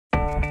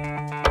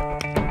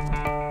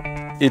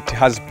it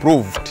has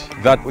proved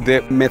that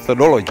the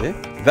methodology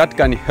that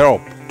can help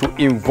to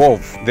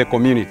involve the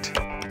community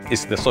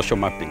is the social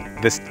mapping,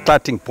 the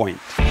starting point.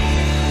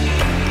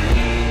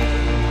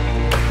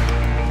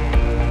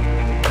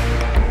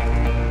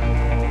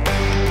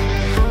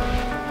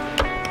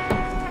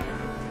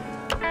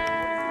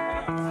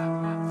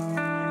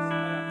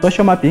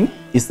 Social mapping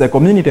is the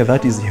community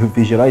that is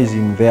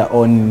visualizing their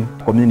own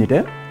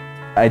community,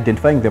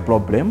 identifying the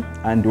problem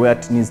and where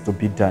it needs to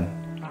be done.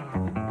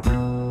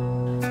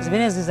 The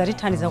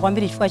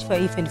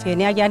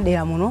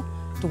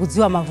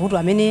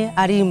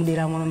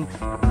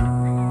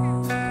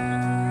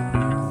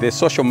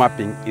social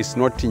mapping is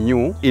not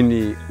new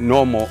in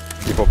normal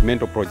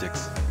developmental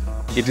projects.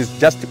 It is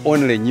just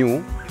only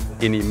new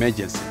in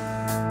emergency.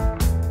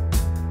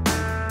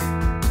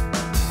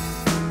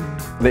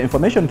 The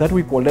information that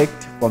we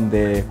collect from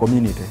the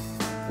community,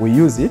 we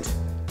use it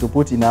to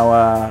put in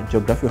our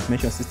Geographical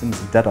Information Systems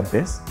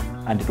database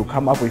and to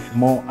come up with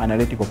more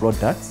analytical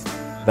products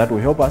that will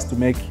help us to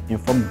make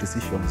informed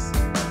decisions.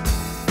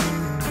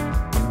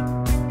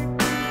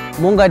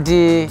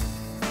 Mungati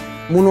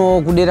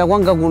muno kudera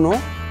kwanga kuno,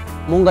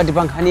 mungati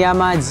pankhani ya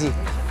madzi,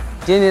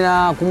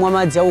 tiyenera kumwa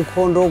madzi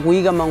aukhondo,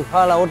 kuyika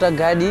mankhwala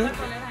otagadi,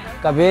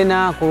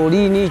 kapena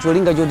kololini,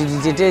 cholinga choti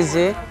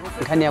titeteze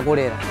nkhani ya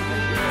kolera.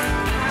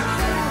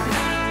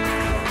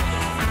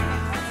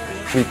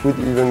 We could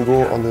even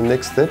go on the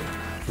next step,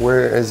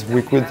 whereas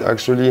we could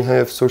actually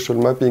have social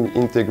mapping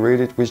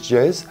integrated with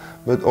GIS,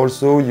 but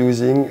also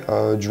using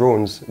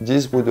drones.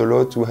 This would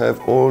allow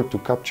to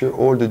capture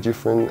all the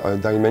different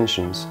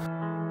dimensions.